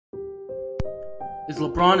Is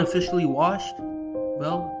LeBron officially washed?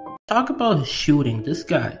 Well, talk about his shooting. This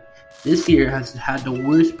guy, this year has had the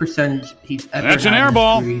worst percentage he's ever had. That's an air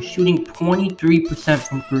ball. He's shooting 23%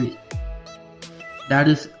 from three. That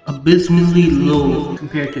is abysmally low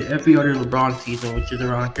compared to every other LeBron season, which is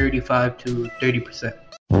around 35 to 30%.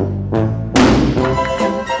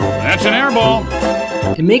 That's an air ball.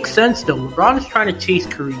 It makes sense though. LeBron is trying to chase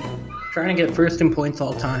Kareem, trying to get first in points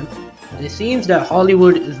all time. And it seems that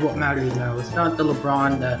Hollywood is what matters now. It's not the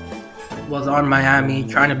LeBron that was on Miami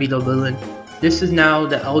trying to be the villain. This is now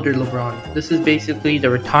the elder LeBron. This is basically the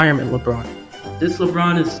retirement LeBron. This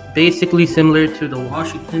LeBron is basically similar to the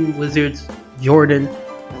Washington Wizards Jordan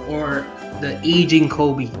or the aging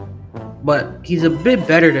Kobe. But he's a bit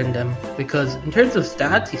better than them because in terms of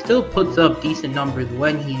stats, he still puts up decent numbers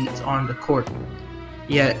when he's on the court.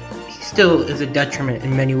 Yet, he still is a detriment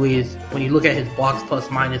in many ways when you look at his box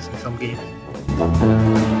plus minus in some games.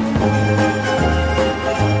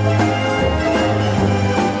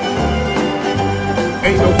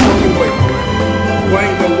 Ain't no fucking way, man. Boy,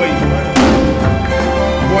 ain't no way, man.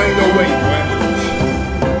 Boy, ain't no way,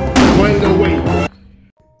 man. Boy, ain't no way, man.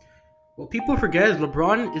 What people forget is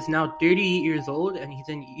LeBron is now 38 years old and he's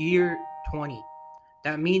in year 20.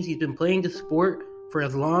 That means he's been playing the sport for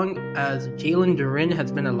as long as Jalen Duren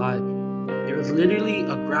has been alive. There was literally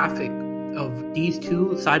a graphic of these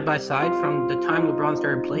two side by side from the time LeBron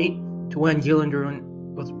started playing to when Jalen Duren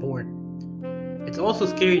was born. It's also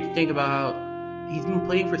scary to think about how he's been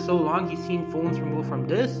playing for so long, he's seen phones go from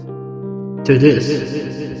this to this.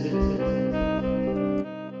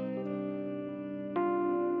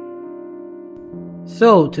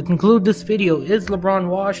 So, to conclude this video, is LeBron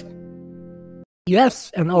washed? Yes,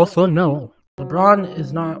 and also no. LeBron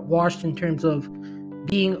is not washed in terms of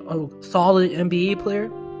being a solid NBA player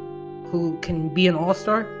who can be an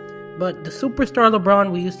all-star, but the superstar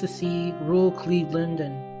LeBron we used to see rule Cleveland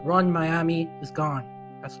and run Miami is gone.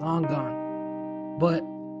 That's long gone. But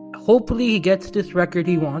hopefully he gets this record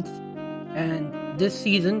he wants, and this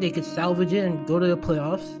season they could salvage it and go to the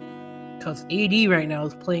playoffs, because AD right now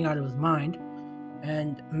is playing out of his mind,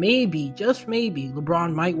 and maybe, just maybe,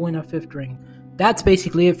 LeBron might win a 5th ring. That's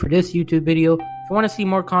basically it for this YouTube video. If you want to see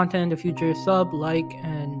more content in the future, sub, like,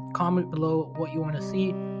 and comment below what you want to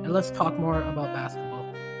see, and let's talk more about basketball.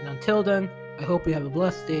 And until then, I hope you have a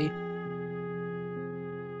blessed day.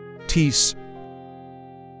 Peace.